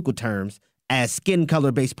in biblical terms as skin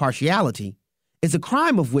color-based partiality, is a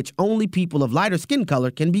crime of which only people of lighter skin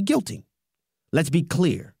color can be guilty. Let's be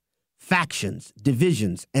clear. Factions,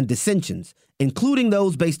 divisions, and dissensions, including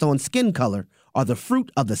those based on skin color, are the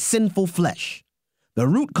fruit of the sinful flesh. The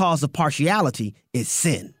root cause of partiality is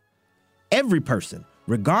sin. Every person,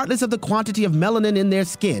 regardless of the quantity of melanin in their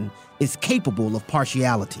skin, is capable of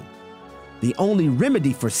partiality. The only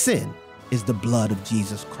remedy for sin is the blood of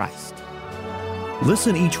Jesus Christ.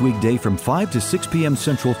 Listen each weekday from 5 to 6 p.m.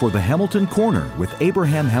 Central for the Hamilton Corner with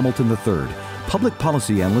Abraham Hamilton III, Public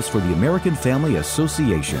Policy Analyst for the American Family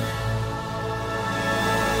Association.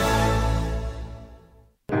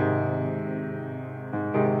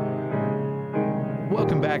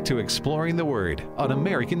 Welcome back to Exploring the Word on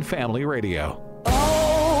American Family Radio.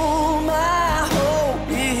 All my hope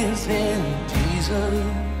is in Jesus.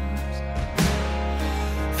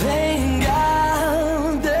 Thank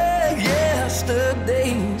God that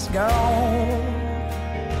yesterday's gone.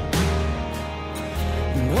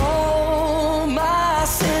 And all my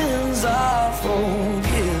sins are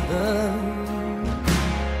forgiven.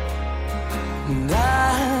 And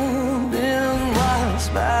I've been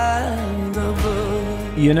washed by the blood.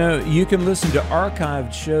 You know, you can listen to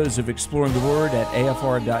archived shows of Exploring the Word at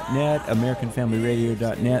AFR.net,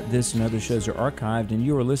 AmericanFamilyRadio.net. This and other shows are archived, and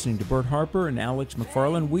you are listening to Bert Harper and Alex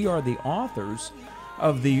McFarland. We are the authors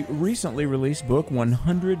of the recently released book,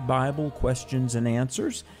 100 Bible Questions and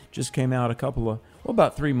Answers. Just came out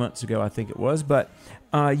about 3 months ago, I think it was. But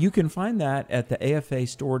you can find that at the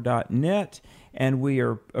AFAstore.net, and we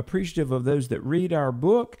are appreciative of those that read our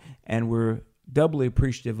book, and we're doubly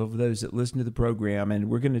appreciative of those that listen to the program, and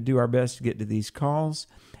we're going to do our best to get to these calls.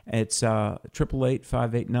 It's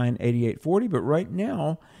 888-589-8840, but right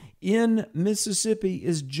now in Mississippi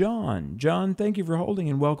is John. John, thank you for holding,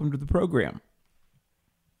 and welcome to the program.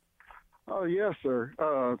 Oh, yes, sir.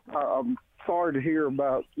 I'm sorry to hear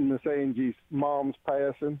about Miss Angie's mom's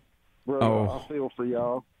passing. Brother, I feel for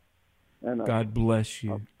y'all. And God bless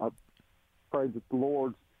you. I pray that the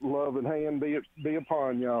Lord's love and hand be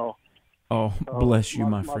upon y'all. Oh, bless you,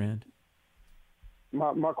 my friend.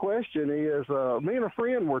 My question is, me and a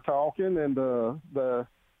friend were talking, and the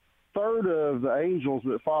third of the angels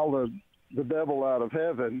that followed the devil out of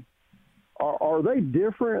heaven, are they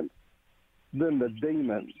different than the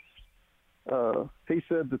demons? He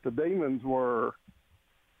said that the demons were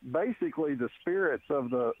basically the spirits of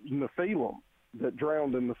the Nephilim that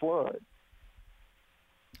drowned in the flood.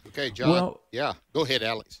 Okay, John. Well, yeah, go ahead,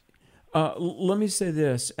 Alex. Let me say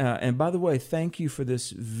this, and by the way, thank you for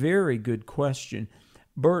this very good question.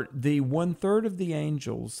 Bert, the 1/3 of the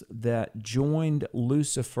angels that joined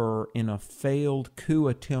Lucifer in a failed coup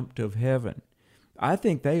attempt of heaven, I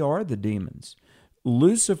think they are the demons.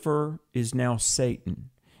 Lucifer is now Satan,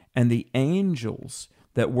 and the angels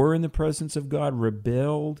that were in the presence of God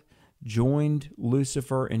rebelled, joined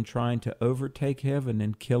Lucifer in trying to overtake heaven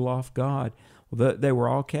and kill off God. They were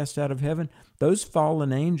all cast out of heaven. Those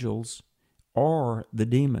fallen angels are the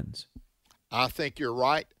demons. I think you're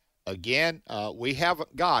right. Again, we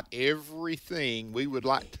haven't got everything we would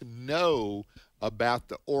like to know about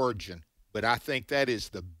the origin, but I think that is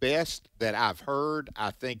the best that I've heard.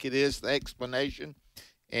 I think it is the explanation,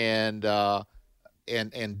 and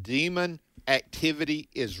demon activity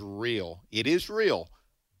is real. It is real,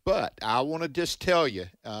 But I want to just tell you,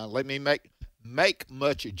 let me make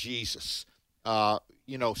much of Jesus.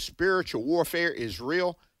 Spiritual warfare is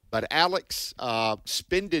real, but Alex,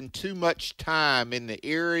 spending too much time in the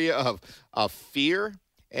area of fear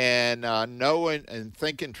and knowing and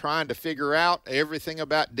thinking, trying to figure out everything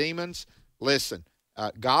about demons, listen,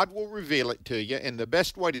 God will reveal it to you, and the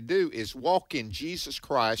best way to do is walk in Jesus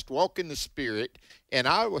Christ, walk in the Spirit, and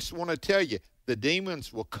I just want to tell you, the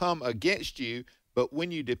demons will come against you, but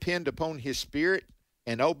when you depend upon His Spirit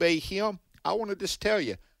and obey Him, I want to just tell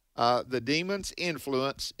you, the demon's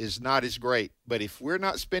influence is not as great. But if we're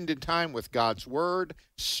not spending time with God's Word,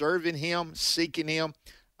 serving Him, seeking Him,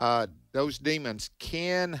 those demons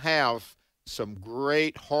can have some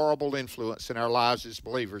great, horrible influence in our lives as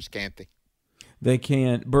believers, can't they? They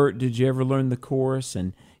can. Bert, did you ever learn the chorus?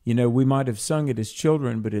 And, we might have sung it as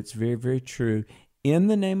children, but it's very, very true. In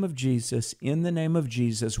the name of Jesus,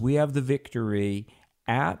 we have the victory.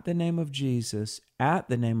 At the name of Jesus,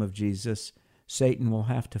 Satan will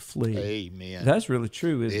have to flee. Amen. That's really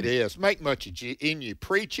true, isn't it? It is. Make much of in your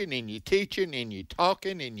preaching, in your teaching, in your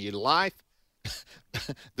talking, in your life.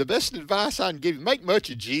 The best advice I can give you, make much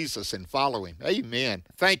of Jesus and follow Him. Amen.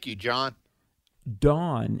 Thank you, John.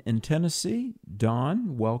 Don in Tennessee.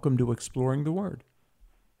 Don, welcome to Exploring the Word.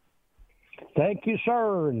 Thank you,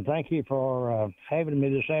 sir, and thank you for having me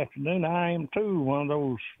this afternoon. I am, too, one of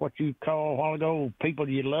those, what you call a while ago, people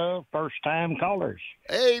you love, first-time callers.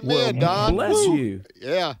 Amen, Don. Bless you.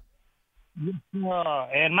 Yeah.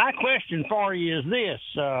 And my question for you is this.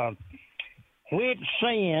 Which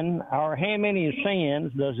sin or how many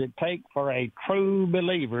sins does it take for a true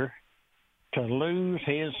believer to lose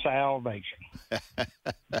his salvation?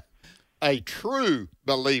 A true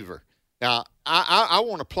believer. Now, I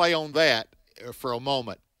want to play on that for a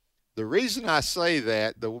moment. The reason I say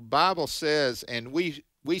that, the Bible says, and we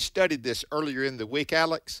studied this earlier in the week,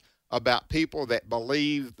 Alex, about people that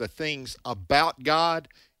believe the things about God.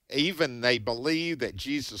 Even they believe that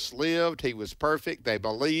Jesus lived, He was perfect. They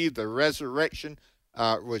believe the resurrection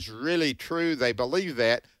was really true. They believe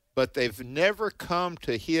that, but they've never come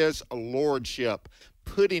to His lordship,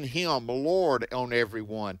 putting Him Lord on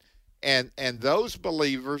everyone. And those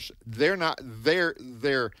believers, they're not, they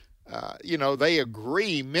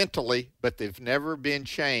agree mentally, but they've never been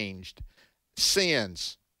changed.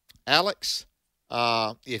 Sins. Alex,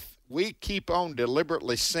 if we keep on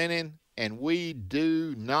deliberately sinning and we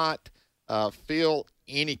do not feel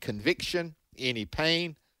any conviction, any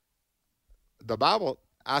pain, the Bible,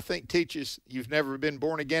 I think, teaches you've never been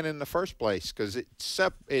born again in the first place, because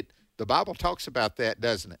the Bible talks about that,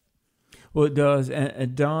 doesn't it? Well, it does.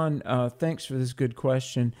 And Don, thanks for this good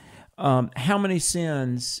question. How many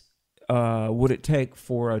sins would it take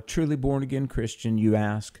for a truly born-again Christian, you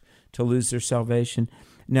ask, to lose their salvation?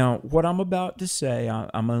 Now, what I'm about to say,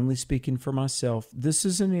 I'm only speaking for myself. This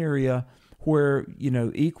is an area where,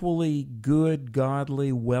 equally good,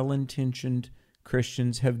 godly, well-intentioned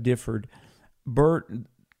Christians have differed. Bert,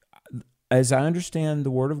 as I understand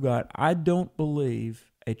the Word of God, I don't believe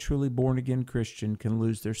a truly born-again Christian can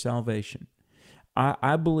lose their salvation.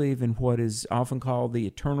 I believe in what is often called the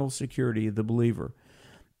eternal security of the believer.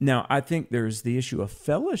 Now, I think there's the issue of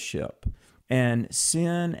fellowship, and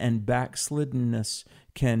sin and backsliddenness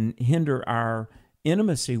can hinder our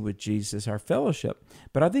intimacy with Jesus, our fellowship.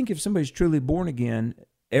 But I think if somebody's truly born again,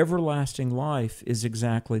 everlasting life is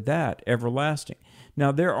exactly that, everlasting.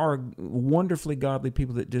 Now, there are wonderfully godly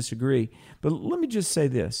people that disagree, but let me just say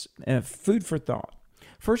this, food for thought.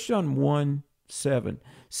 1 John 1:7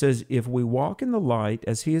 says, if we walk in the light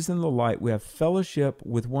as He is in the light, we have fellowship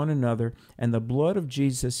with one another, and the blood of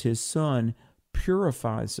Jesus, His Son,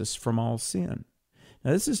 purifies us from all sin.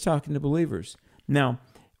 Now, this is talking to believers. Now,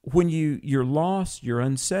 when you're lost, you're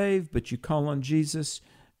unsaved, but you call on Jesus,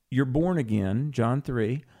 you're born again, John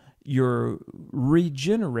 3, you're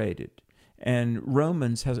regenerated. And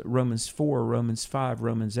Romans 4, Romans 5,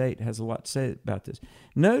 Romans 8 has a lot to say about this.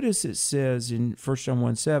 Notice it says in 1 John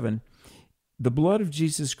 1:7, the blood of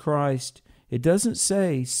Jesus Christ, it doesn't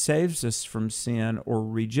say saves us from sin or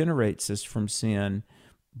regenerates us from sin,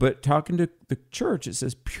 but talking to the church, it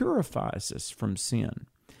says purifies us from sin.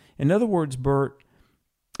 In other words, Bert,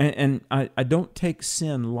 and I don't take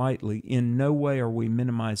sin lightly. In no way are we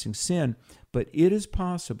minimizing sin, but it is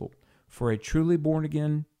possible for a truly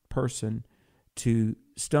born-again person to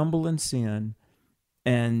stumble in sin,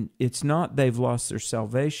 and it's not they've lost their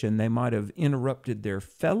salvation. They might have interrupted their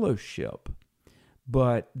fellowship,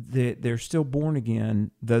 but they're still born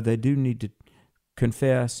again, though they do need to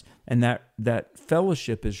confess, and that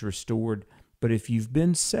fellowship is restored. But if you've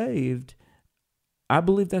been saved, I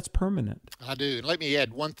believe that's permanent. I do. And let me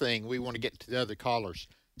add one thing. We want to get to the other callers.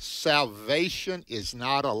 Salvation is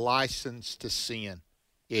not a license to sin.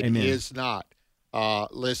 It Amen. is not.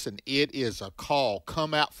 Listen, it is a call.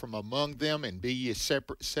 Come out from among them and be ye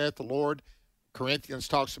separate, saith the Lord. Corinthians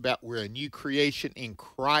talks about we're a new creation in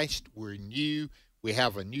Christ. We're new. We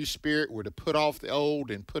have a new spirit. We're to put off the old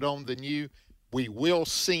and put on the new. We will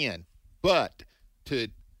sin, but to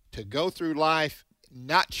go through life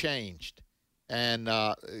not changed, and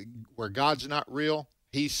where God's not real,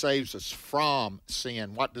 he saves us from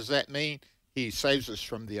sin. What does that mean? He saves us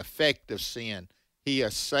from the effect of sin. He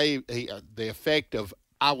has saved the effect of,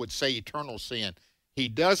 I would say, eternal sin. He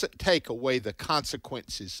doesn't take away the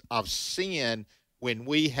consequences of sin when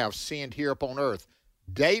we have sinned here upon earth.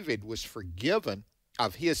 David was forgiven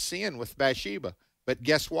of his sin with Bathsheba. But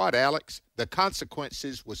guess what, Alex? The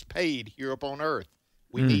consequences was paid here upon earth.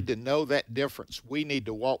 We need to know that difference. We need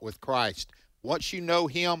to walk with Christ. Once you know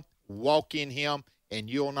him, walk in him, and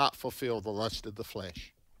you'll not fulfill the lust of the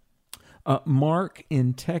flesh. Mark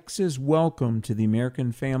in Texas, welcome to the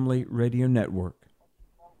American Family Radio Network.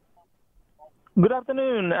 Good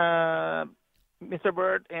afternoon, Mr.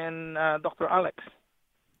 Burt and Dr. Alex.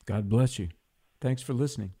 God bless you. Thanks for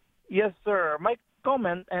listening. Yes, sir. My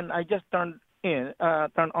comment, and I just turned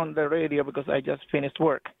on the radio because I just finished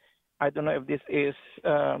work. I don't know if this is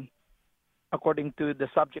according to the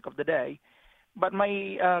subject of the day, but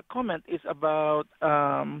my comment is about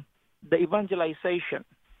the evangelization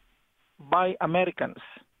by Americans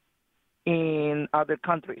in other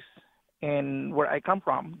countries. And where I come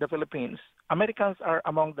from, the Philippines, Americans are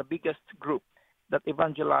among the biggest group that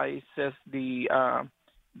evangelizes the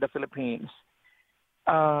Philippines.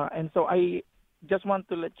 And so I just want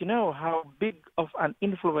to let you know how big of an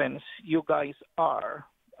influence you guys are.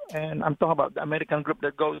 And I'm talking about the American group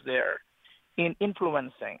that goes there in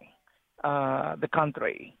influencing the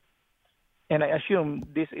country. And I assume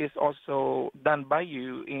this is also done by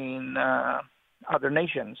you in other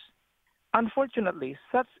nations. Unfortunately,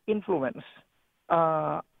 such influence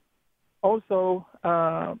also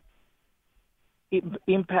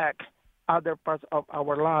impact other parts of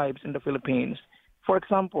our lives in the Philippines. For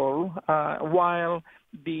example, while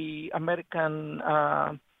the American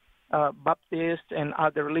Baptist and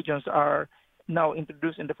other religions are now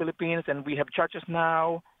introduced in the Philippines, and we have churches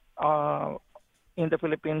now in the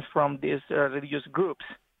Philippines from these religious groups,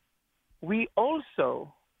 we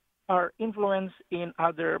also are influenced in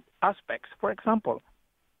other aspects. For example,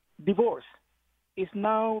 divorce is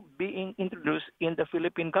now being introduced in the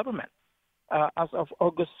Philippine government. As of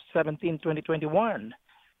August 17, 2021,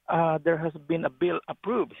 there has been a bill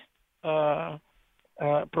approved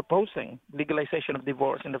proposing legalization of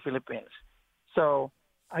divorce in the Philippines. So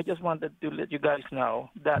I just wanted to let you guys know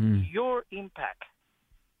that your impact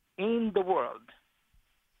in the world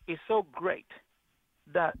is so great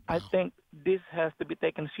that I think this has to be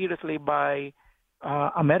taken seriously by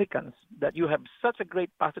Americans, that you have such a great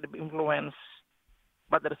positive influence,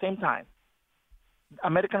 but at the same time,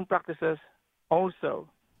 American practices also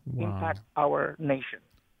impact our nation.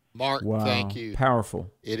 Mark, thank you.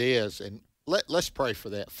 Powerful. It is. And let's pray for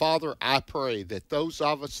that. Father, I pray that those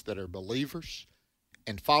of us that are believers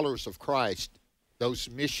and followers of Christ, those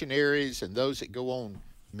missionaries and those that go on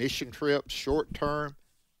mission trips, short term,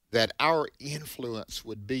 that our influence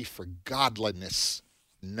would be for godliness,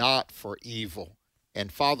 not for evil.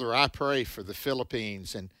 And Father, I pray for the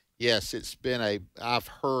Philippines. And yes, I've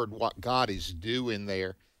heard what God is doing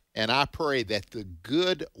there. And I pray that the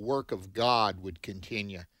good work of God would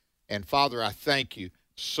continue. And Father, I thank you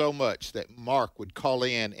so much that Mark would call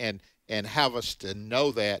in and have us to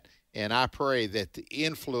know that. And I pray that the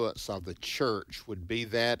influence of the church would be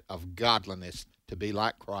that of godliness, to be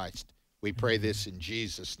like Christ. We pray this in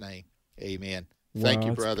Jesus' name. Amen. Thank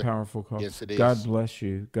you, brother. That's a powerful call. Yes, it is. God bless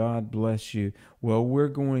you. God bless you. Well, we're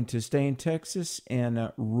going to stay in Texas,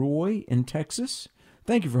 and Roy in Texas.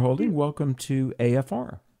 Thank you for holding. Welcome to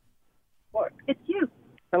AFR. What? It's you.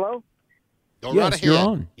 Hello? Go yes, right ahead. You're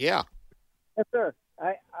on. Yeah. Yes, sir.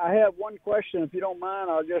 I have one question. If you don't mind,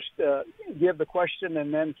 I'll just give the question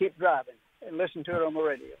and then keep driving and listen to it on the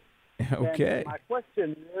radio. Okay. And my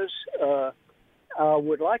question is, I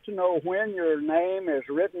would like to know when your name is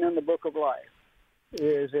written in the book of life.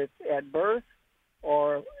 Is it at birth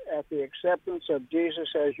or at the acceptance of Jesus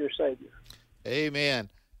as your Savior? Amen.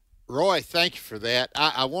 Roy, thank you for that.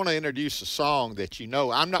 I want to introduce a song that you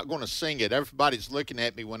know. I'm not going to sing it. Everybody's looking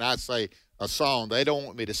at me when I say a song. They don't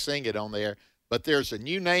want me to sing it on there. But there's a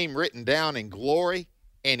new name written down in glory,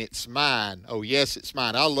 and it's mine. Oh, yes, it's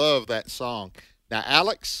mine. I love that song. Now,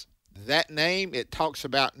 Alex, that name, it talks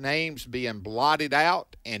about names being blotted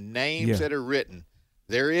out and names that are written.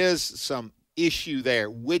 There is some issue there.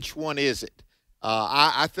 Which one is it?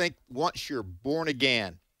 I think once you're born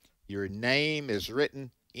again, your name is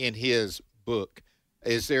written in his book.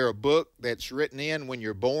 Is there a book that's written in when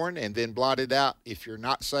you're born and then blotted out if you're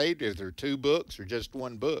not saved? Is there 2 books or just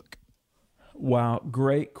 1 book? Wow,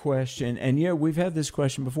 great question. And we've had this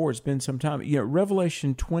question before. It's been some time.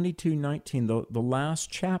 Revelation 22:19, the last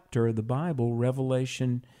chapter of the Bible,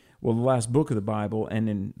 the last book of the Bible, and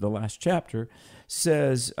in the last chapter,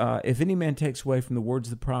 says, if any man takes away from the words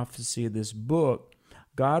of the prophecy of this book,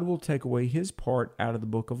 God will take away his part out of the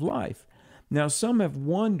book of life. Now, some have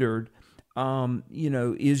wondered,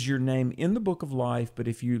 is your name in the book of life, but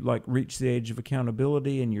if you reach the age of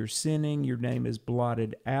accountability and you're sinning, your name is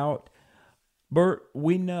blotted out? Bert,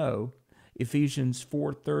 we know Ephesians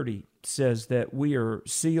 4:30 says that we are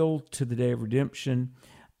sealed to the day of redemption.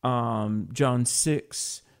 John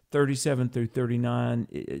 6:37 through 39,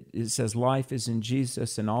 it says life is in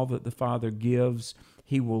Jesus, and all that the Father gives,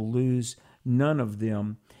 he will lose none of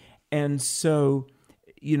them. And so,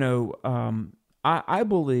 I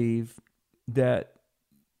believe that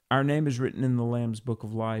our name is written in the Lamb's Book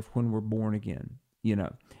of Life when we're born again,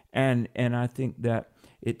 and I think that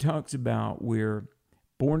it talks about we're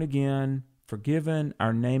born again, forgiven,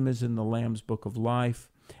 our name is in the Lamb's Book of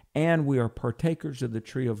Life, and we are partakers of the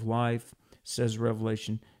tree of life, says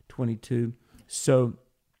Revelation 22. So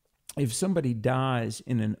if somebody dies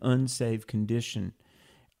in an unsaved condition,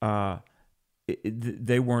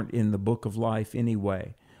 they weren't in the book of life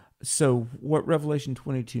anyway. So what Revelation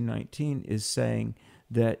 22:19 is saying,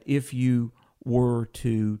 that if you were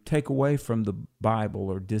to take away from the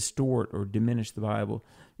Bible or distort or diminish the Bible,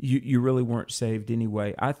 you really weren't saved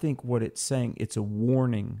anyway. I think what it's saying, it's a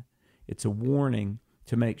warning. It's a warning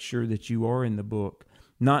to make sure that you are in the book,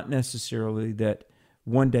 not necessarily that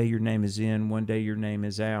one day your name is in, one day your name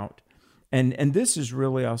is out. And this is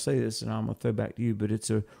really, I'll say this, and I'm going to throw back to you, but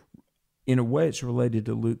in a way it's related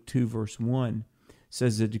to Luke 2, verse 1. It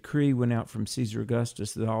says, the decree went out from Caesar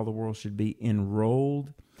Augustus that all the world should be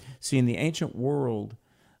enrolled. See, in the ancient world,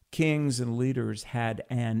 kings and leaders had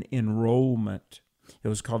an enrollment. It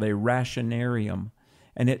was called a rationarium,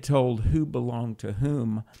 and it told who belonged to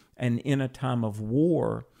whom. And in a time of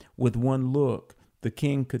war, with one look, the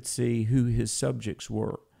king could see who his subjects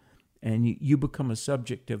were. And you become a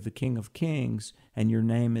subject of the King of Kings, and your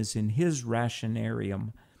name is in his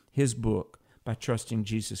rationarium, his book, by trusting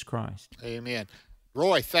Jesus Christ. Amen.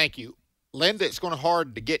 Roy, thank you. Linda, it's going to be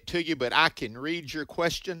hard to get to you, but I can read your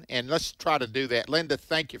question, and let's try to do that. Linda,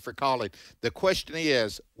 thank you for calling. The question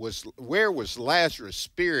is, where was Lazarus'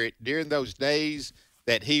 spirit during those days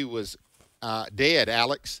that he was dead,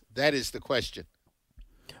 Alex? That is the question.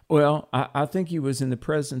 Well, I think he was in the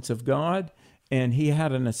presence of God, and he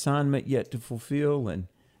had an assignment yet to fulfill, and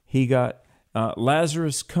he got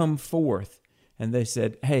Lazarus, come forth. And they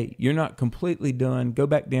said, hey, you're not completely done. Go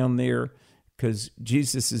back down there, because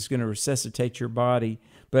Jesus is going to resuscitate your body.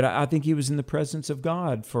 But I think he was in the presence of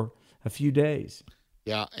God for a few days.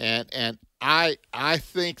 Yeah, and I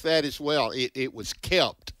think that as well. It was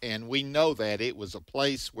kept, and we know that it was a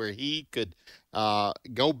place where he could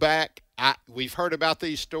go back. We've heard about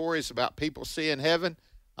these stories about people seeing heaven.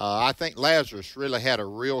 I think Lazarus really had a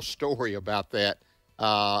real story about that.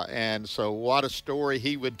 And so what a story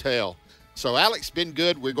he would tell. So, Alex, been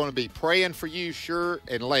good. We're going to be praying for you, sure,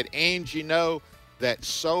 and let Angie know that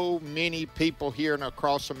so many people here and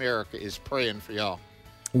across America is praying for y'all.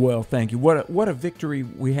 Well, thank you. What a victory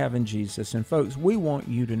we have in Jesus. And, folks, we want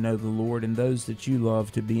you to know the Lord and those that you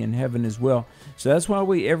love to be in heaven as well. So that's why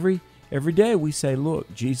we every day we say,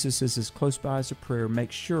 look, Jesus is as close by as a prayer.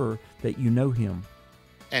 Make sure that you know him.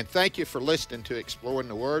 And thank you for listening to Exploring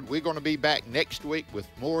the Word. We're going to be back next week with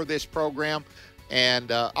more of this program.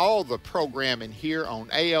 And all the programming here on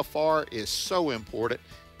AFR is so important,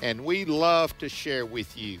 and we love to share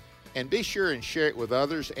with you. And be sure and share it with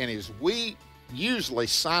others. And as we usually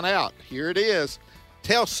sign out, here it is.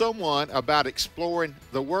 Tell someone about exploring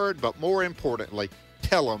the Word, but more importantly,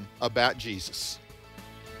 tell them about Jesus.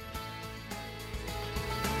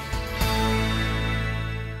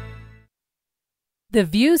 The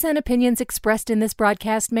views and opinions expressed in this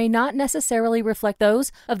broadcast may not necessarily reflect those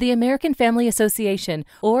of the American Family Association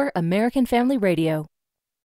or American Family Radio.